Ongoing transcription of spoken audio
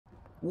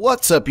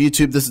What's up,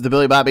 YouTube? This is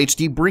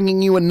TheBillyBobHD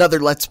bringing you another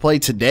Let's Play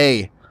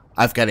today.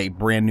 I've got a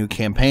brand new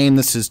campaign.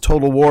 This is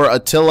Total War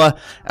Attila,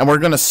 and we're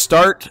going to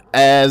start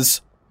as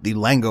the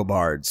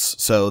Langobards.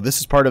 So this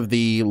is part of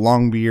the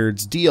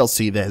Longbeards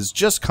DLC that has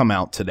just come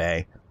out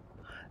today.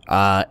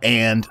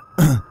 And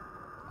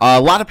a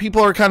lot of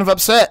people are kind of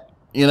upset,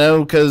 you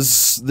know,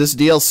 because this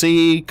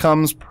DLC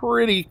comes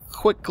pretty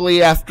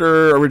quickly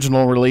after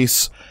original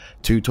release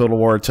to Total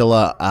War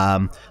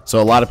Attila,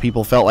 so a lot of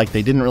people felt like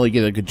they didn't really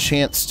get a good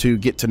chance to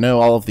get to know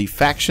all of the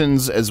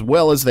factions as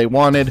well as they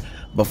wanted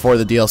before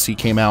the DLC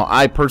came out.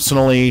 I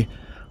personally,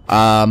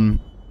 I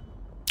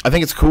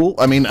think it's cool.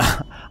 I mean,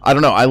 I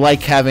don't know, I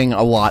like having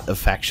a lot of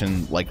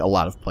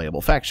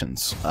playable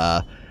factions.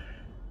 We're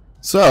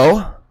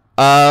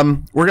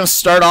going to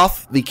start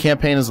off the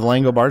campaign as the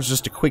Langobards.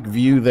 Just a quick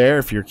view there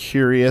if you're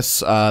curious.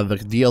 The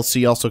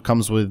DLC also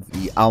comes with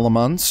the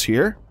Allemans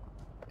here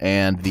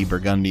and the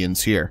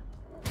Burgundians here.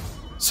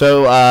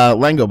 So,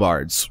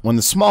 Langobards. When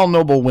the small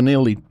noble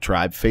Winili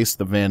tribe faced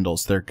the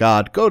Vandals, their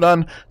god,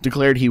 Godun,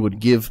 declared he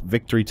would give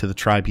victory to the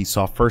tribe he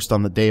saw first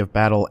on the day of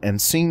battle,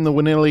 and seeing the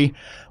Winili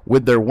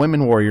with their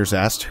women warriors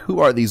asked,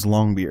 "Who are these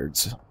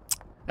Longbeards?"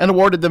 and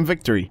awarded them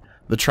victory.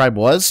 The tribe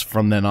was,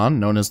 from then on,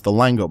 known as the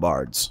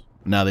Langobards.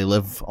 Now they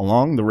live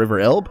along the River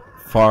Elbe,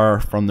 far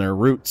from their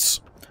roots,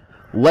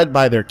 led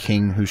by their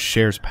king, who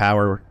shares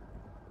power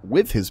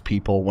with his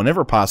people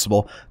whenever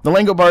possible. The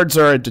Langobards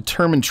are a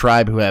determined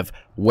tribe who have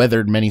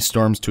weathered many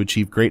storms to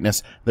achieve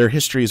greatness. Their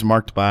history is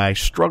marked by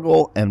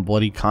struggle and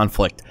bloody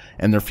conflict,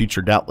 and their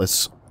future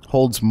doubtless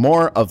holds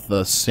more of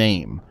the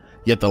same.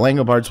 Yet the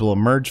Langobards will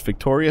emerge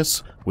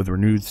victorious with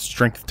renewed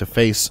strength to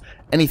face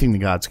anything the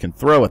gods can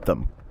throw at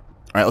them.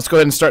 Alright, let's go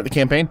ahead and start the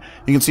campaign.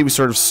 You can see we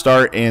sort of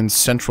start in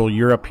Central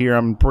Europe here.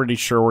 I'm pretty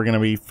sure we're going to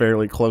be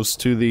fairly close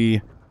to the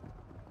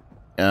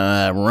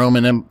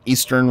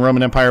Eastern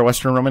Roman Empire,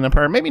 Western Roman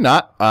Empire. Maybe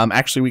not.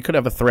 Actually, we could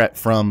have a threat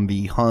from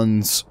the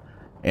Huns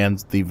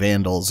and the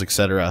Vandals,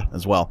 etc.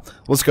 as well.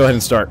 Let's go ahead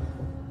and start.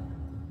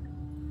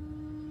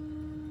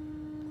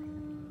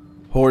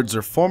 Hordes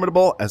are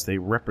formidable as they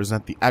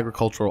represent the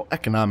agricultural,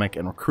 economic,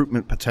 and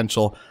recruitment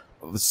potential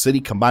of the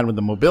city combined with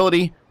the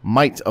mobility,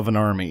 might of an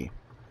army.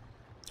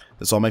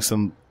 This all makes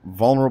them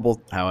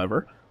vulnerable,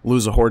 however.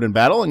 Lose a horde in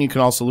battle, and you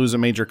can also lose a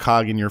major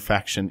cog in your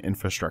faction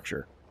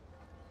infrastructure.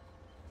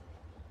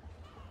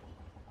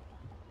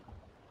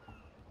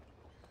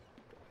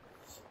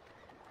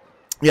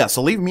 Yeah,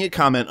 so leave me a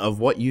comment of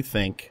what you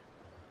think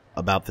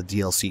about the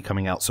DLC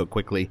coming out so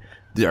quickly.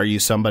 Are you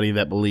somebody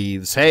that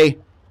believes, hey,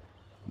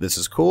 this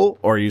is cool?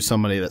 Or are you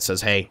somebody that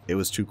says, hey, it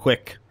was too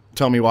quick?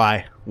 Tell me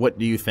why. What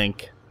do you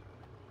think?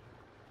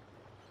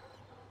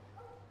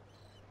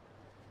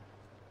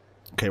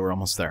 Okay, we're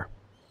almost there.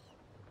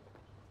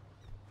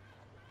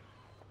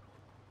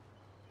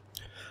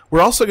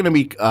 We're also going to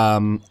be,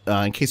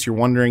 in case you're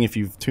wondering if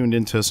you've tuned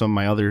into some of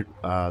my other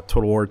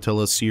Total War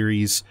Attila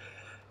series,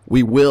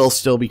 we will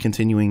still be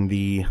continuing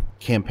the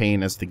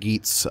campaign as the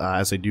Geats.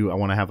 As I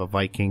want to have a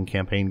Viking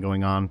campaign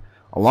going on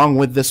along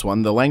with this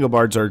one. The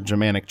Langobards are a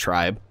Germanic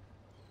tribe.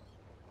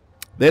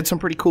 They had some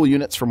pretty cool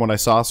units from what I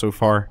saw so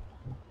far.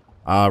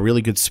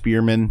 Really good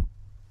spearmen.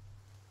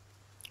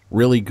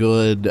 Really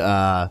good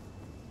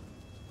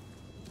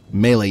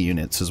melee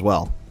units as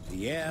well.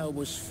 The air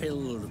was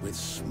filled with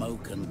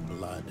smoke and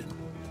blood.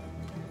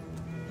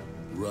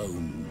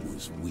 Rome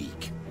was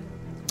weak.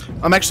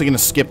 I'm actually going to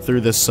skip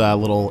through this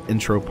little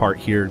intro part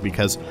here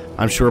because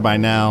I'm sure by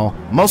now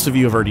most of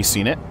you have already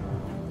seen it.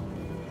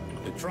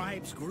 The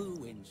tribes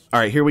grew in...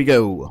 Alright, here we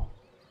go.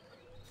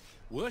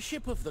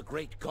 Worship of the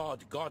great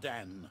god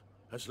Godun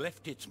has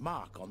left its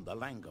mark on the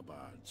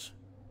Langobards.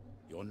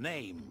 Your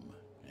name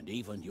and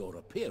even your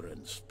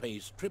appearance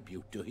pays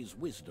tribute to his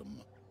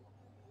wisdom.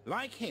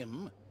 Like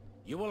him,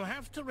 you will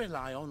have to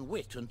rely on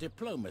wit and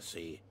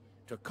diplomacy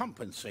to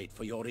compensate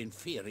for your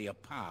inferior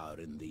power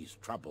in these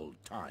troubled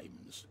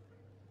times.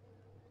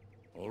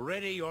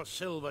 Already your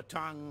silver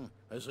tongue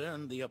has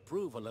earned the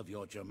approval of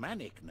your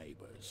Germanic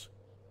neighbors.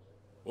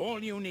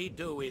 All you need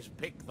do is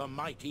pick the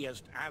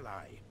mightiest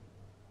ally.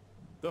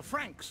 The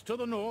Franks to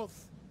the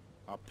north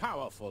are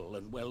powerful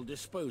and well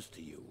disposed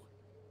to you,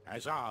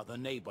 as are the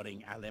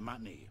neighboring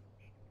Alemanni.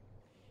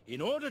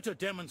 In order to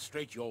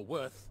demonstrate your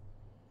worth,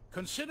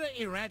 consider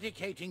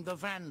eradicating the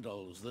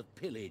Vandals that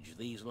pillage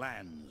these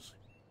lands.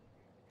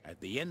 At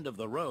the end of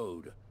the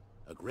road,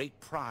 a great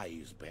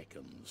prize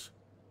beckons.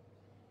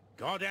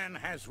 Godun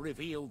has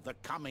revealed the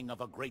coming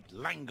of a great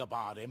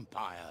Langobard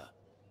empire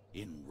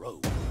in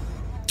Rome.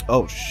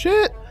 Oh,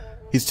 shit!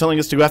 He's telling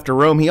us to go after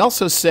Rome. He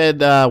also said,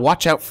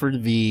 watch out for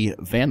the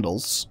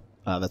Vandals.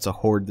 That's a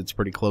horde that's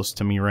pretty close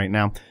to me right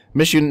now.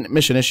 Mission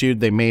issued.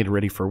 They made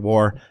ready for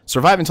war.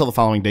 Survive until the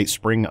following date,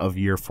 spring of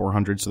year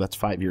 400, so that's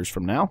 5 years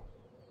from now.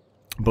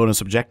 Bonus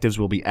objectives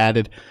will be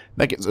added.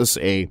 That gives us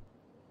a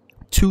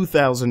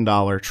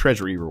 $2,000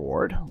 treasury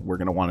reward. We're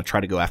going to want to try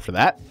to go after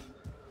that.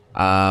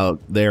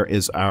 There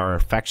is our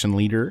faction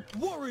leader.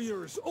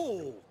 Warriors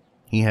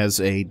He has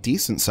a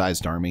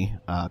decent-sized army.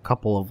 A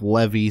couple of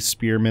levy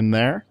spearmen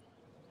there.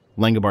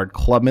 Langobard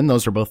Clubmen.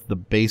 Those are both the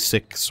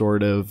basic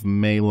sort of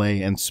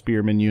melee and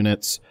spearman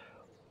units.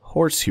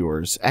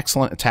 Horsehewers.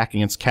 Excellent attack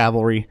against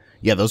cavalry.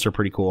 Yeah, those are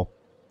pretty cool.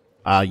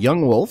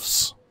 Young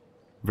Wolves.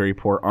 Very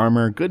poor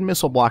armor. Good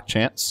missile block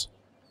chance.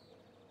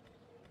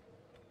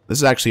 This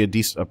is actually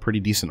a pretty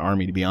decent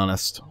army, to be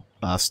honest.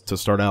 To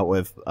start out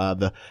with,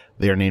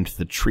 they are named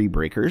the Tree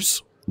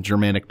Breakers.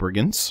 Germanic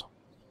Brigands.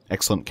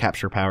 Excellent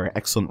capture power,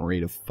 excellent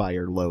rate of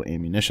fire, low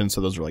ammunition.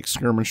 So those are like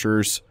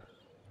skirmishers.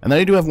 And then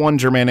I do have one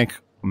Germanic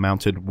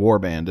mounted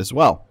warband as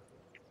well.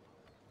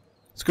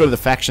 Let's go to the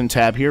faction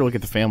tab here. Look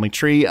at the family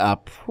tree.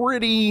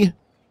 Pretty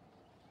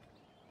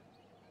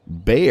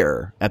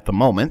bare at the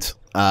moment.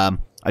 I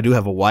do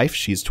have a wife.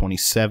 She's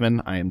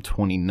 27. I am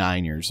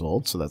 29 years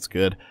old, so that's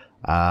good.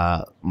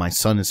 My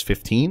son is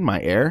 15,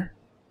 my heir.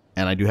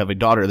 And I do have a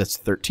daughter that's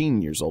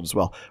 13 years old as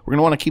well. We're going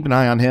to want to keep an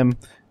eye on him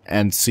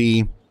and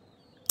see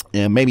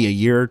maybe a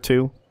year or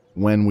two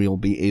when we'll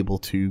be able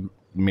to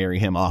marry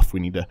him off. We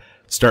need to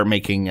start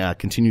making,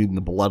 continuing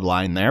the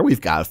bloodline there.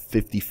 We've got a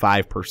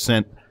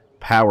 55%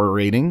 power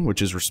rating,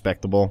 which is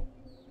respectable.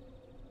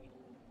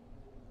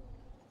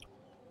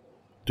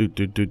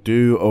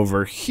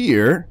 Over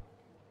here,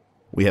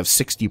 we have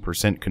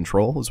 60%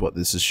 control is what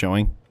this is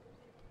showing.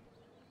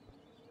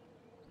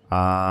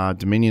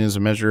 Dominion is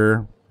a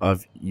measure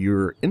of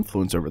your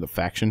influence over the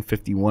faction,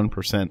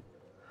 51%.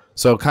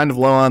 So kind of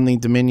low on the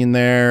Dominion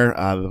there.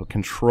 The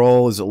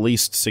control is at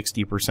least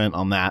 60%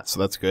 on that,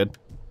 so that's good.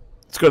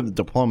 Let's go to the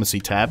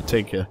Diplomacy tab.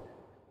 Take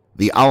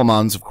the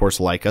Alamans, of course,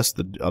 like us,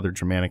 the other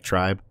Germanic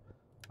tribe.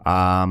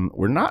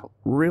 We're not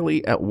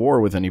really at war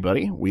with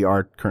anybody. We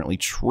are currently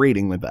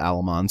trading with the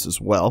Alamans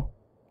as well.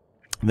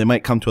 They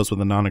might come to us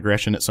with a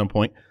non-aggression at some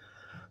point.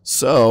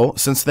 So,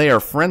 since they are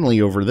friendly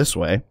over this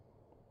way,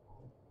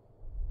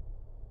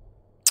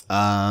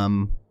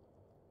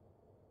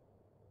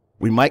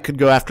 we could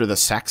go after the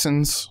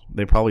Saxons.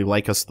 They probably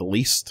like us the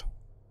least.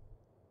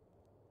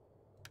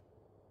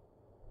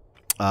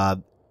 I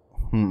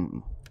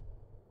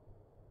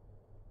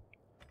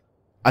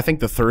think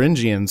the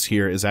Thuringians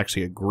here is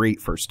actually a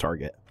great first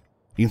target.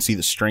 You can see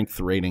the strength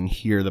rating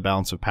here, the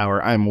balance of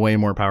power. I'm way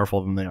more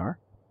powerful than they are.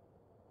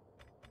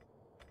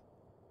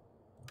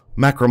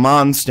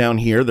 Macromans down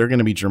here, they're going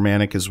to be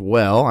Germanic as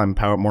well. I'm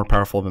more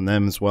powerful than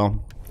them as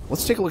well.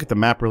 Let's take a look at the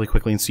map really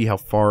quickly and see how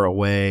far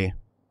away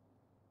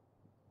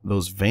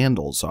those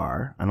Vandals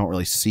are. I don't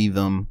really see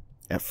them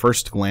at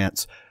first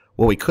glance.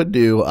 What we could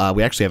do,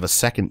 we actually have a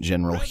second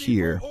general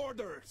here.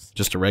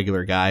 Just a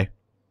regular guy.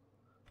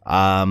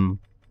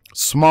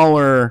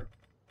 Smaller,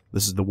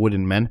 this is the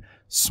Wooden Men.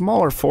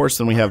 Smaller force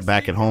than we have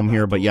back at home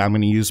here, but yeah, I'm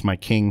going to use my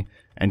king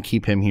and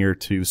keep him here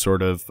to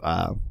sort of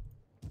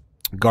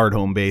guard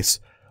home base.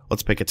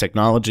 Let's pick a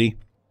technology.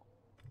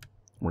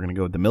 We're going to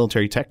go with the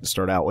military tech to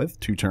start out with,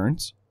 2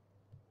 turns.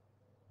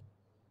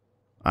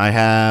 I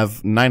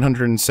have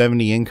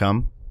 970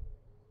 income.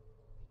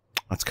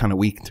 That's kind of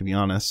weak, to be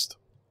honest.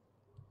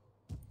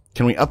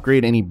 Can we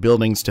upgrade any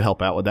buildings to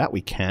help out with that?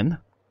 We can.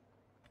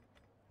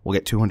 We'll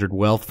get 200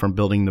 wealth from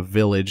building the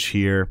village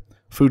here.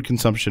 Food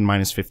consumption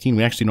minus 15.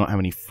 We actually don't have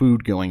any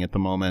food going at the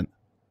moment.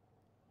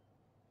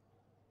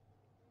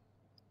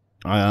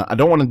 I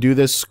don't want to do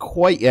this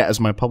quite yet as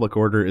my public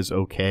order is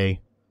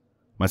okay.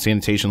 My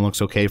sanitation looks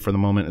okay for the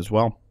moment as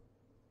well.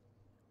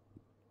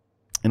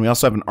 And we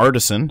also have an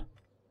artisan.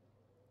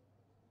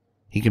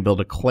 He can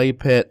build a clay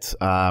pit.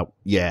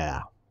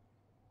 Yeah.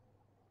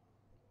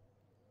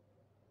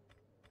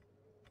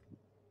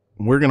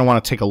 We're going to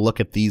want to take a look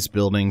at these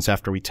buildings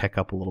after we tech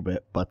up a little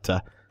bit. But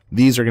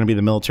these are going to be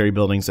the military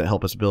buildings that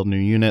help us build new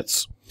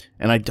units.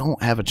 And I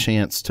don't have a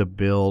chance to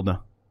build...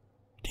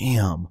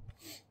 Damn.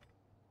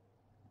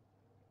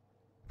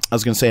 I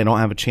was going to say I don't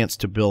have a chance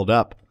to build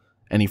up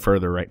any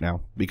further right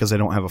now because I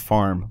don't have a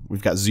farm.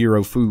 We've got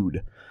 0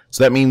 food.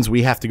 So that means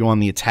we have to go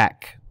on the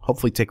attack.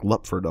 Hopefully take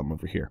Lupfordom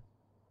over here.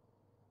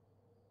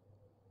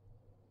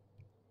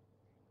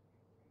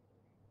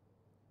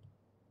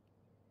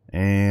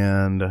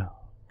 And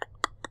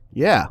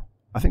yeah,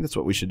 I think that's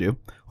what we should do.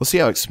 We'll see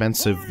how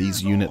expensive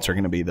these units are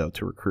going to be, though,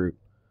 to recruit.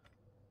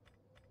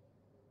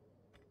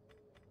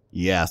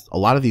 Yeah, a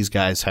lot of these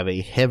guys have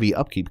a heavy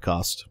upkeep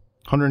cost.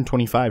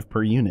 125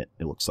 per unit,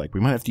 it looks like.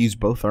 We might have to use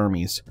both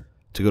armies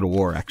to go to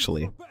war,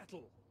 actually.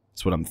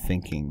 That's what I'm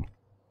thinking.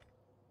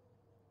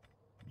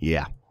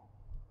 Yeah.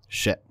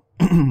 Shit.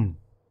 It's going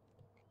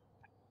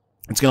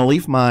to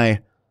leave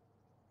my...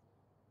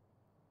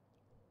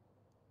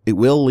 It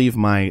will leave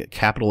my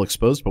capital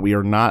exposed, but we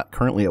are not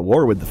currently at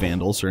war with the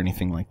Vandals or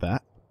anything like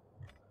that.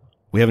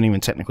 We haven't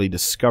even technically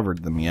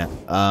discovered them yet.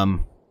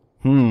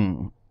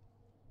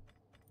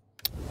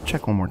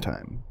 Check one more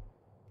time.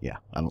 Yeah,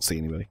 I don't see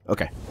anybody.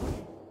 Okay.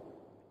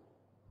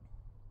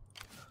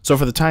 So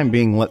for the time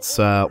being, let's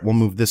we'll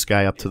move this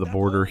guy up to the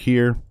border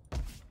here.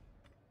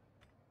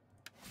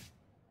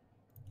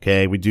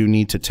 Okay, we do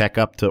need to tech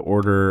up to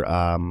order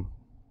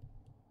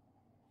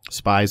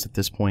spies at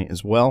this point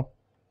as well.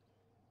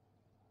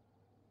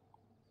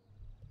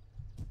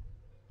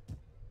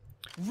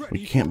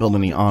 We can't build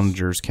any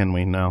onagers, can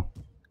we? No.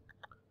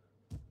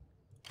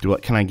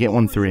 Can I get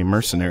one through a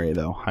mercenary,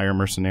 though? Hire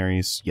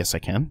mercenaries? Yes, I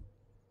can.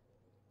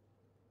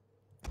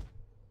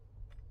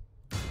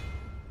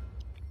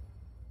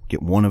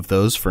 Get one of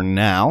those for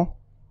now.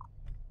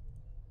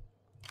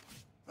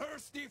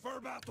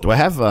 Do I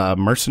have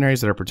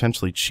mercenaries that are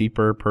potentially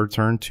cheaper per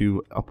turn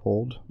to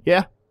uphold?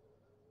 Yeah.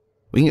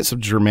 We can get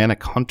some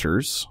Germanic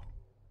hunters,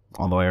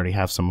 although I already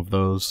have some of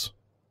those.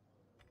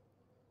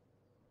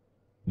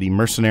 The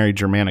mercenary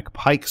Germanic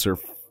pikes are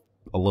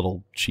a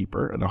little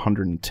cheaper at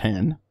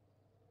 110.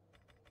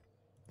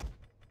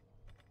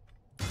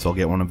 So I'll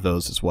get one of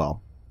those as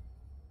well.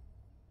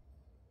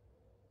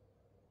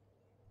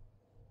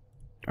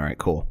 Alright,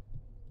 cool.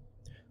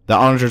 The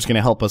Onager is going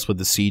to help us with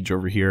the siege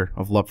over here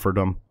of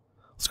Lupfordom.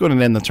 Let's go ahead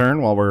and end the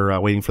turn while we're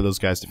waiting for those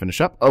guys to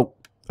finish up. Oh,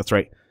 that's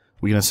right.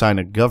 We can assign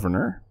a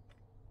governor.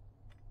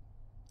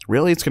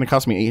 Really? It's going to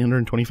cost me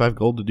 825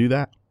 gold to do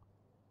that?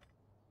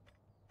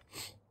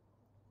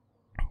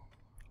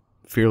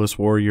 Fearless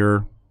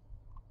warrior.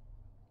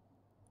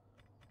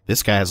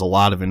 This guy has a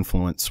lot of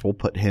influence. We'll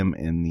put him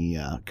in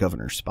the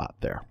governor spot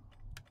there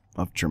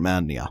of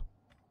Germania.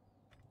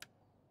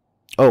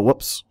 Oh,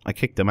 whoops. I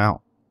kicked him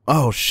out.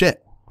 Oh,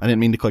 shit. I didn't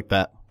mean to click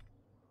that.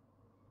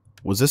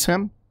 Was this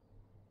him?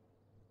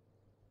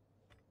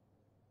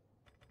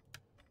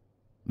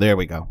 There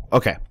we go.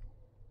 Okay.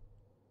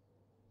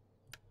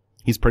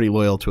 He's pretty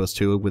loyal to us,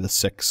 too, with a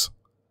 6.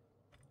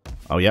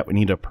 Oh, yeah, we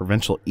need a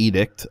provincial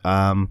edict.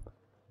 I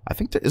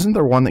think isn't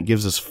there one that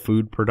gives us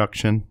food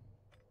production?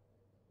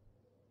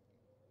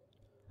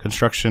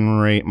 Construction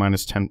rate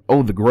minus 10.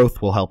 Oh, the growth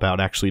will help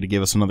out, actually, to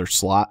give us another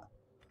slot.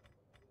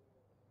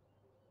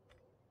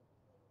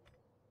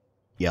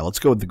 Yeah, let's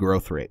go with the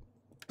growth rate.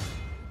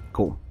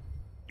 Cool.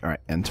 Alright,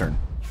 end turn.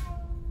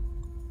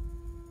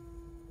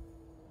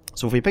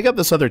 So if we pick up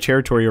this other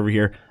territory over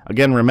here,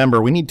 again,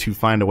 remember, we need to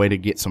find a way to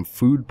get some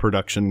food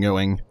production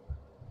going.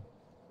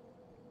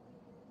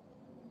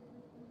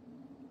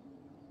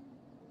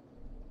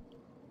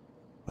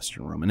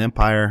 Western Roman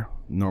Empire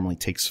normally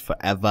takes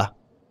forever.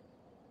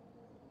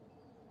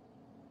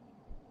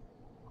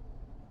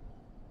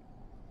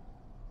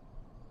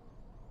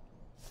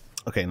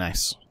 Okay,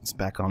 nice. It's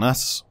back on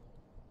us.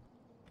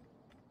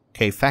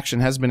 Okay, faction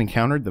has been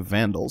encountered, the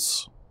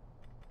Vandals.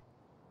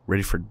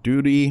 Ready for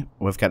duty.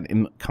 We've got an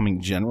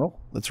incoming general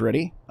that's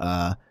ready.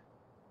 And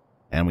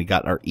we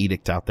got our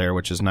edict out there,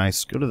 which is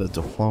nice. Go to the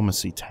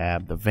diplomacy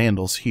tab. The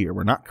Vandals here.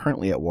 We're not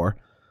currently at war.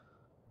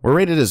 We're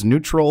rated as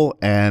neutral,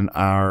 and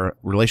our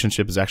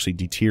relationship is actually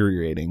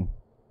deteriorating.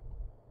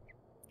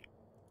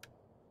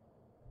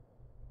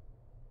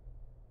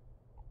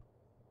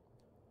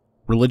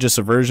 Religious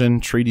aversion,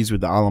 treaties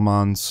with the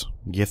Alamans,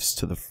 gifts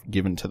to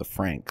given to the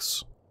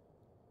Franks.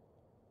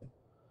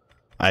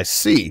 I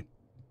see.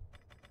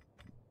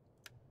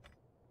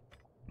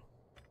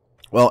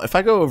 Well, if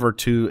I go over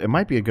to... It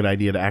might be a good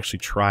idea to actually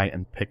try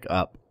and pick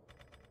up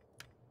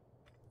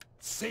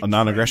a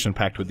non-aggression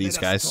pact with these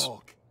guys.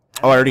 Oh,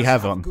 I already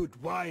have one.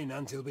 Good wine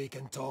until we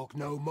can talk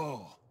no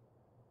more.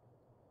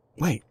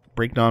 Wait,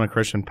 break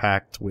non-aggression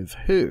pact with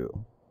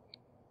who?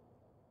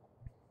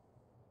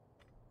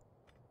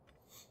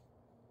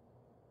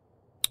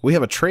 We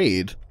have a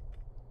trade.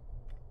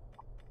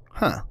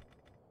 Huh.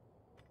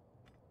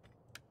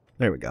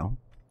 There we go.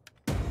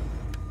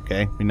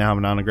 Okay, we now have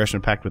a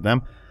non-aggression pact with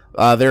them.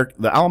 The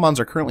Alamans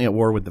are currently at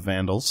war with the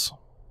Vandals.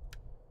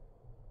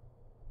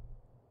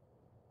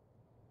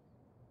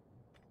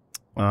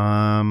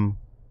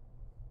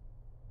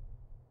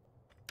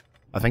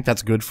 I think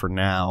that's good for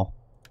now.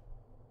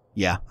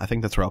 Yeah, I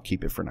think that's where I'll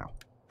keep it for now.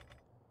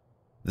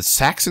 The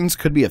Saxons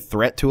could be a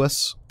threat to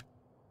us.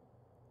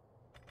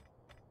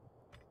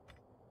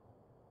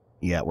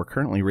 Yeah, we're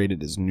currently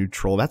rated as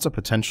neutral. That's a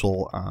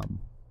potential,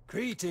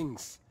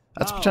 Greetings.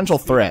 That's a potential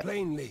threat.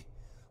 Plainly,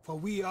 for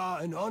we are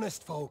an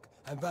honest folk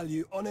and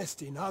value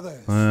honesty in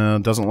others.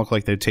 Doesn't look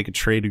like they'd take a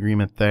trade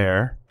agreement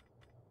there.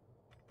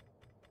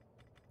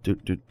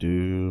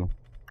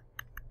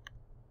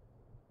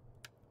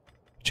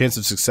 Chance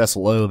of success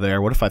low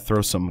there. What if I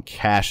throw some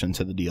cash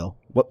into the deal?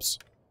 Whoops.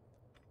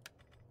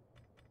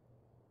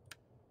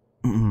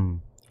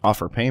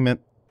 Offer payment.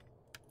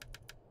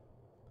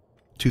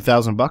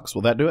 2,000 bucks.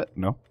 Will that do it?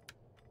 No.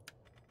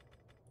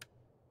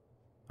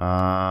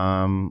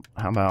 How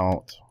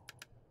about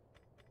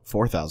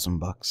 4,000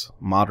 bucks?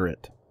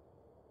 Moderate.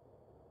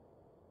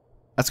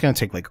 That's gonna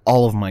take like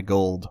all of my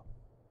gold.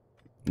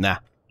 Nah,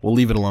 we'll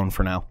leave it alone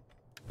for now.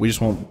 We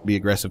just won't be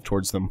aggressive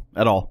towards them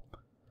at all.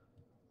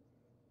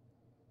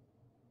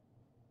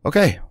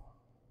 Okay.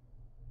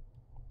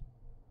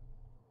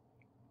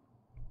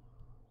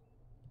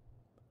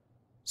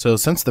 So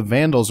since the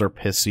Vandals are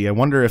pissy, I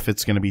wonder if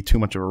it's going to be too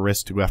much of a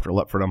risk to go after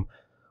Lupfordom.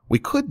 We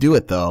could do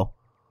it, though.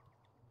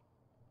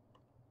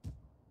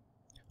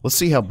 Let's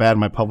see how bad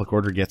my public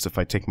order gets if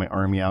I take my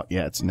army out.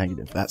 Yeah, it's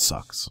negative. That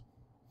sucks.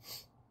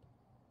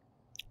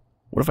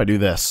 What if I do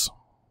this?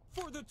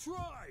 For the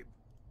tribe.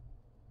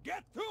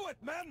 Get to it,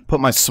 men. Put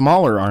my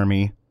smaller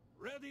army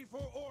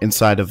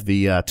inside of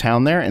the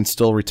town there and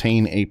still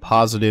retain a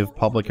positive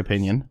public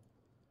opinion.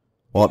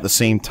 while at the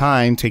same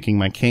time taking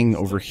my king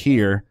over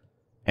here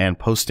and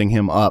posting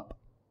him up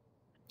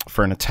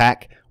for an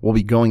attack. We'll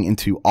be going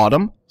into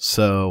autumn,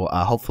 so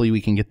hopefully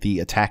we can get the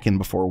attack in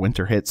before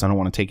winter hits. I don't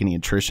want to take any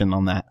attrition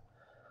on that.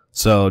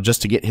 So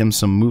just to get him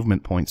some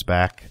movement points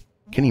back.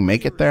 Can he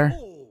make it there?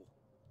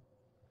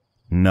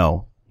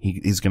 No.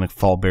 He's going to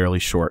fall barely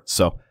short.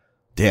 So,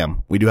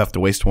 damn, we do have to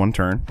waste one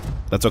turn.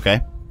 That's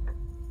okay.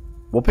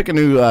 We'll pick a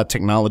new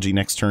technology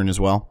next turn as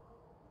well.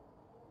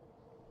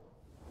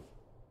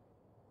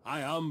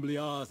 I humbly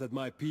ask that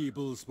my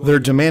peoples... They're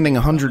demanding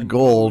 100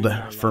 gold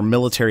for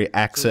military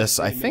access.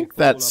 I think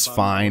that's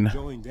fine.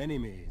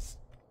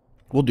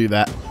 We'll do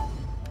that.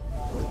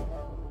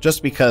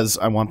 Just because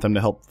I want them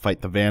to help fight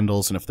the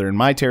Vandals, and if they're in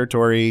my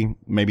territory,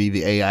 maybe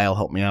the AI will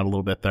help me out a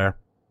little bit there.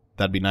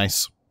 That'd be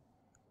nice.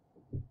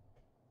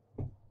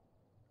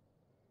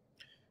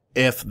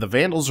 If the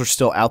Vandals are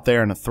still out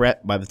there and a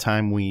threat by the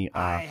time we...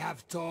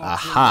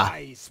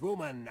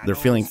 They're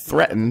feeling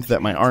threatened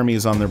that my army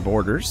is on their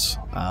borders.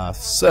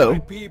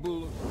 So,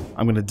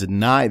 I'm going to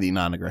deny the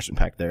non-aggression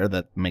pact there.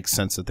 That makes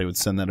sense that they would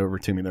send that over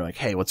to me. They're like,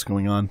 hey, what's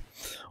going on?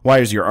 Why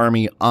is your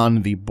army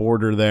on the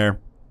border there?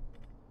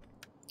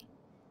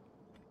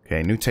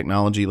 Okay, new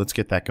technology. Let's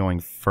get that going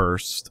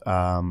first.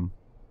 Go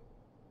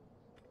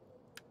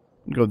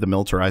with the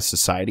militarized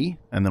society,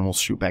 and then we'll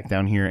shoot back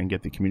down here and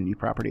get the community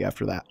property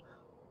after that.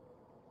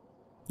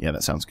 Yeah,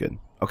 that sounds good.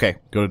 Okay,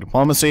 go to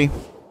diplomacy.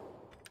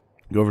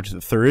 Go over to the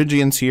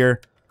Thuringians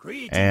here,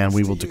 and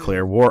we will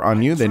declare war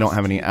on you. They don't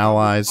have any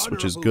allies,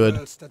 which is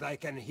good.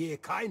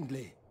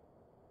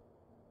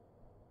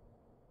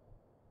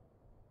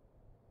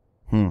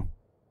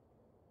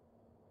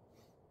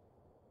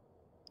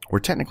 We're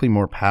technically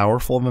more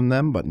powerful than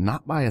them, but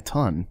not by a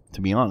ton,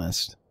 to be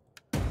honest.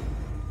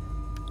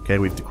 Okay,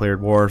 we've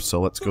declared war, so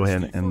let's go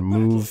ahead and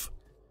move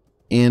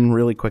in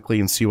really quickly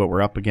and see what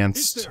we're up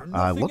against.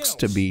 Looks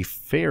to be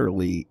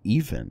fairly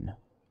even,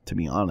 to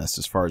be honest,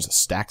 as far as the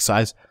stack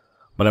size.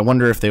 But I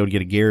wonder if they would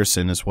get a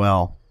garrison as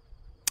well.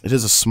 It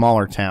is a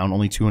smaller town,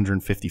 only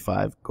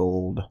 255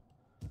 gold.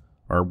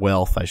 Or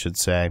wealth, I should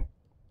say.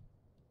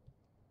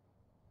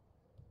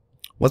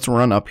 Let's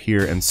run up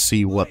here and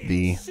see what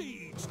the...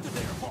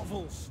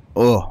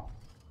 Oh.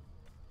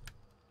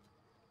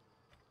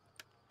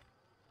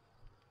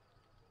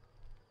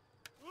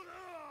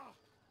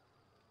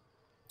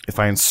 If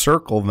I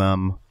encircle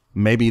them,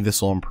 maybe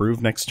this will improve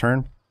next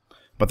turn.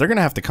 But they're going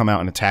to have to come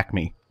out and attack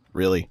me,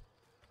 really.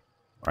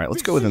 Alright,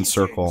 let's go with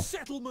encircle.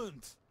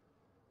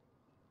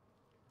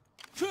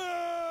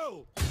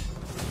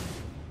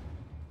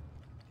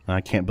 I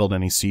can't build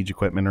any siege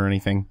equipment or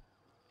anything.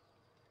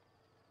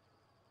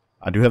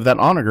 I do have that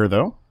onager,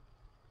 though.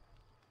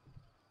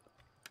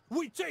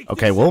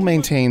 Okay, we'll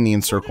maintain the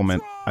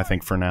encirclement, I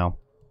think, for now.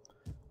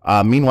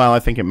 Meanwhile, I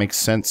think it makes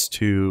sense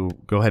to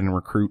go ahead and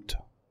recruit,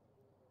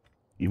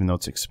 even though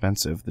it's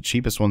expensive. The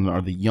cheapest ones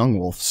are the young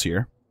wolves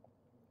here.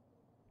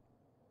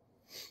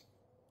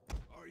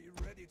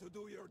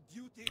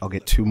 I'll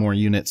get 2 more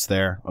units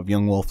there of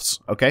young wolves.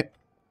 Okay.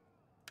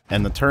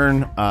 And the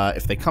turn,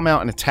 if they come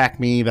out and attack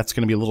me, that's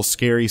going to be a little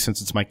scary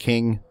since it's my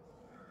king.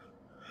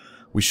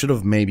 We should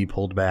have maybe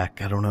pulled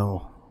back. I don't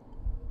know.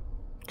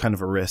 Kind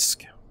of a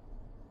risk.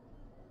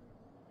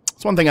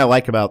 That's one thing I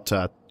like about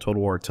Total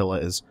War Attila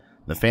is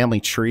the family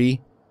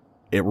tree.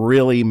 It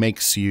really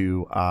makes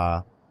you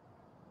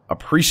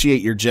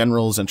appreciate your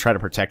generals and try to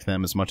protect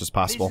them as much as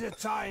possible.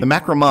 The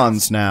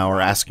Macromons now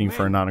are asking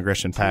for a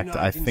non-aggression pact.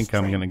 I think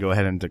I'm going to go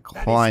ahead and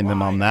decline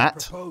them on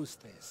that.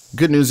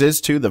 Good news is,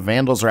 too, the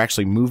Vandals are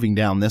actually moving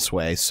down this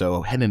way,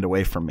 so heading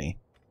away from me.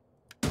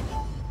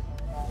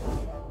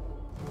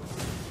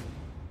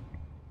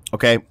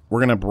 Okay, we're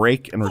going to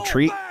break and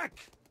retreat.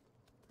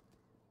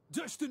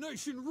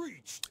 Destination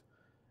reached.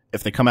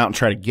 If they come out and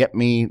try to get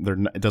me,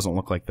 it doesn't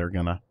look like they're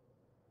going to.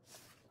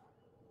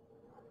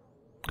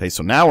 Okay,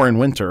 so now we're in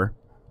winter.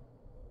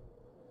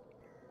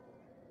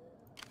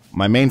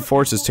 My main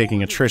force is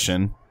taking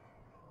attrition.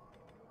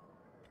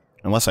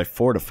 Unless I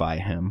fortify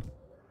him.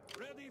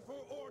 Ready for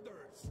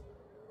orders.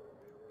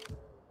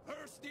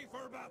 Thirsty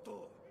for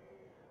battle.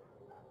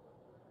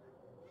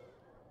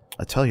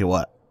 I tell you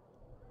what.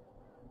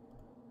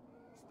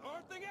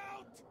 Starting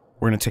out.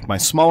 We're going to take my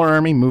smaller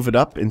army, move it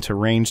up into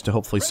range to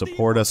hopefully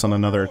support us on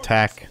another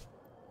attack.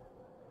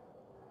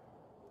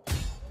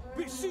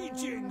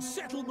 Besieging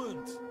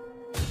settlement.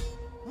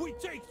 We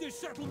take this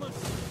settlement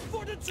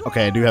for the throne.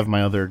 Okay, I do have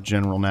my other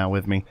general now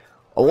with me.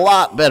 A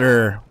lot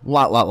better.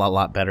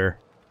 Lot better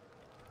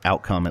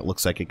outcome it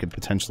looks like it could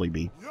potentially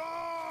be.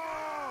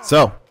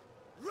 So,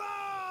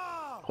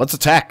 let's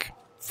attack.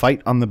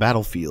 Fight on the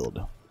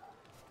battlefield.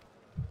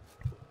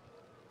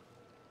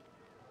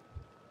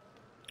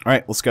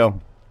 Alright, let's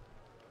go.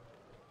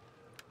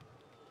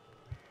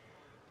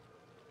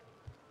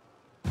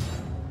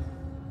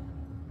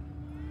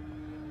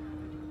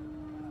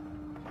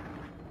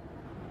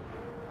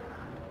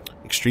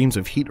 Extremes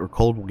of heat or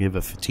cold will give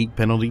a fatigue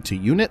penalty to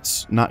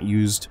units not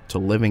used to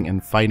living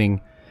and fighting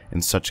in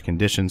such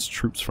conditions.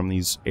 Troops from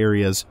these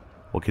areas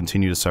will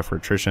continue to suffer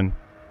attrition.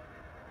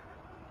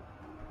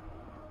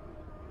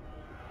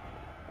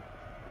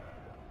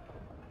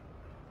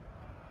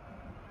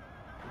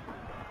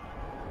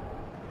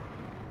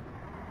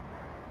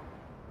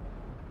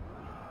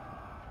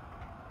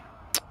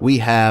 We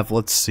have,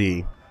 let's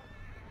see.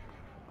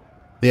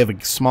 They have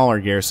a smaller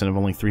garrison of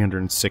only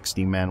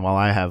 360 men, while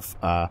I have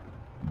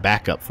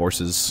backup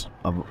forces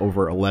of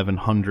over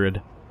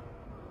 1,100.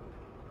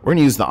 We're going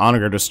to use the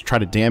onager to try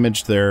to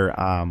damage their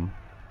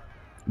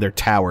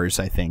towers,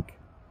 I think,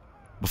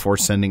 before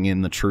sending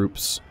in the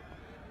troops.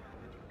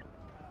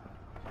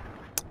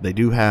 They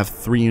do have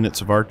 3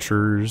 units of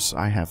archers.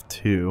 I have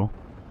 2.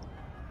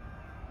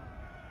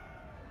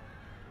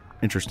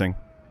 Interesting.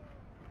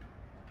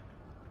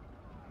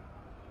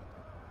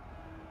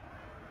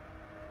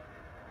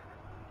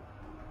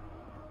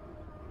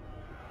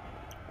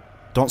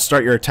 Don't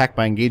start your attack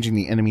by engaging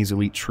the enemy's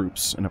elite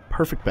troops. In a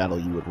perfect battle,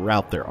 you would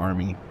rout their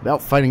army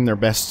without fighting their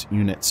best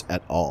units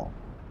at all.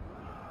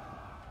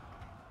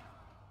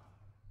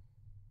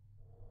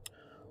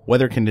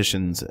 Weather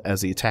conditions.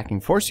 As the attacking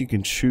force, you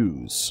can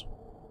choose.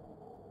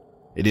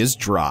 It is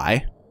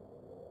dry.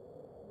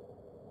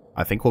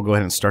 I think we'll go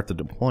ahead and start the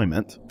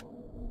deployment.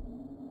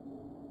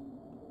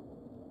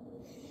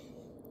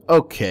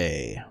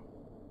 Okay.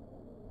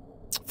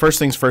 First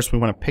things first, we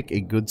want to pick a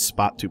good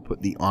spot to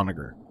put the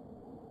onager.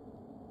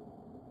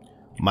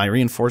 My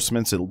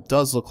reinforcements, it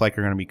does look like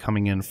are going to be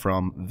coming in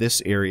from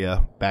this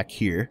area back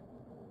here.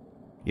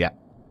 Yeah.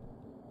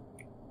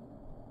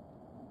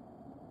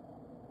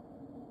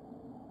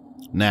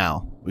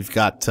 Now, we've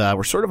got,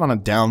 we're sort of on a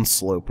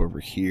downslope over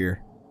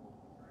here.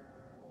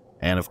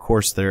 And of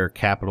course their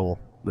capital,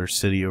 their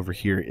city over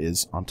here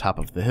is on top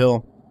of the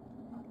hill.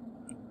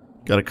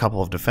 Got a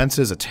couple of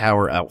defenses, a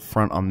tower out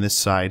front on this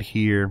side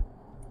here.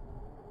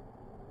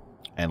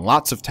 And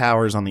lots of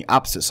towers on the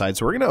opposite side,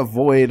 so we're going to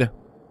avoid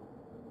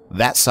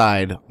that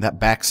side,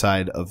 that back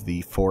side of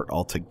the fort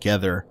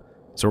altogether.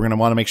 So we're going to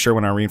want to make sure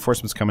when our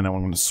reinforcements come in, I'm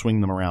going to swing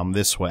them around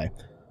this way.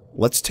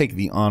 Let's take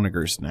the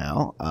onagers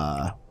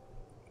now.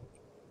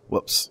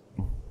 Whoops.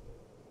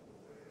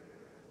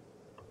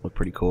 Look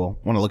pretty cool.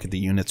 Want to look at the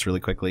units really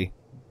quickly.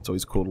 It's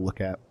always cool to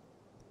look at.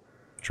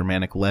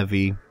 Germanic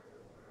levy.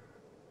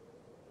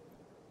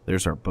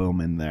 There's our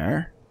bowmen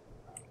there.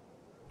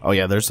 Oh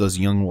yeah, there's those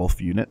young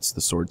wolf units,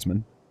 the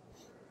swordsmen.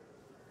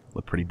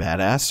 Look pretty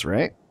badass,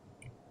 right?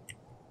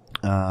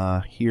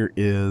 Here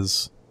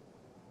is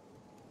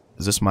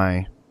this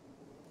my...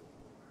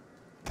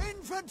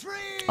 Infantry!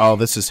 Oh,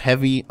 this is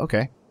heavy,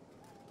 okay.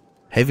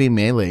 Heavy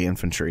melee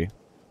infantry.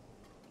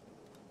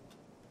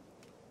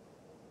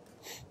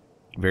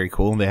 Very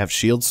cool. They have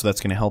shields, so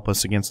that's going to help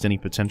us against any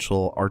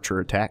potential archer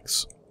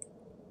attacks.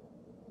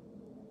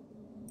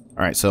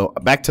 Alright, so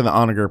back to the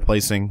onager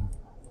placing.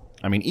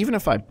 I mean, even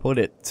if I put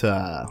it,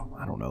 I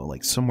don't know,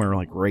 like somewhere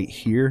like right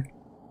here.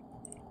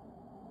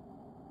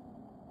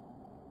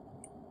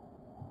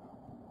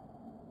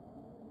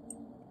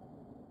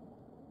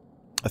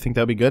 I think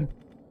that'd be good.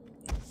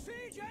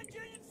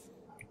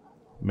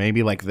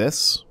 Maybe like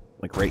this,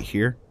 like right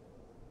here.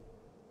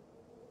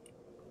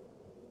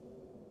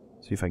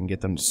 See if I can get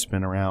them to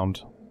spin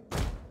around.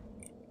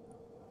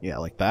 Yeah,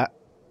 like that.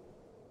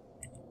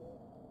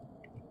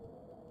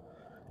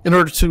 In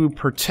order to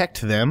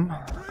protect them,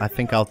 I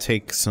think I'll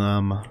take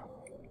some...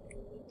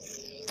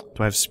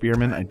 Do I have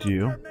spearmen? I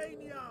do.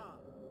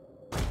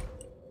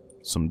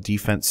 Some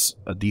defense,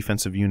 a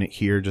defensive unit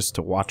here just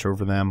to watch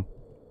over them.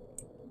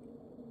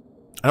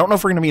 I don't know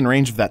if we're going to be in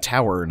range of that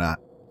tower or not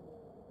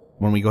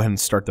when we go ahead and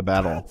start the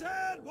battle.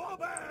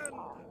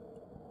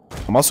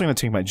 I'm also going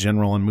to take my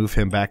general and move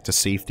him back to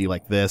safety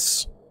like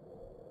this.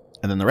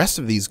 And then the rest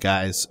of these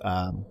guys,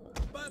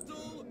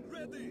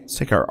 let's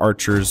take our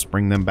archers,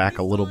 bring them back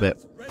a little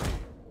bit.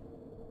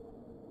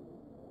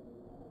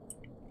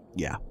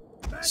 Yeah.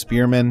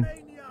 Spearmen.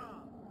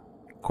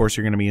 Of course,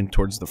 you're going to be in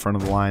towards the front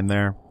of the line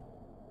there.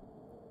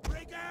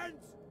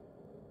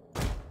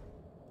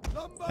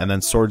 And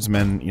then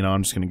swordsmen, you know,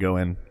 I'm just going to go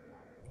in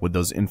with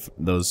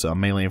those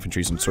melee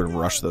infantry and sort of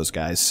rush those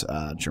guys.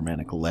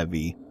 Germanic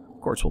levy.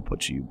 Of course, we'll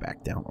put you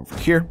back down over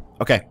here.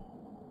 Okay.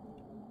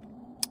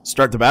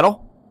 Start the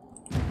battle.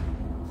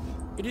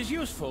 It is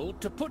useful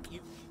to put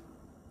you...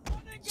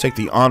 Take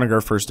the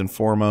onager first and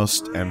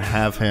foremost and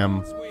have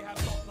him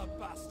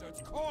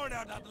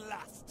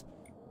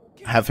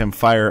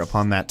fire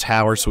upon that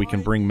tower so we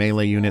can bring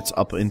melee units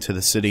up into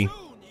the city.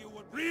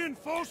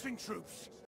 Reinforcing troops.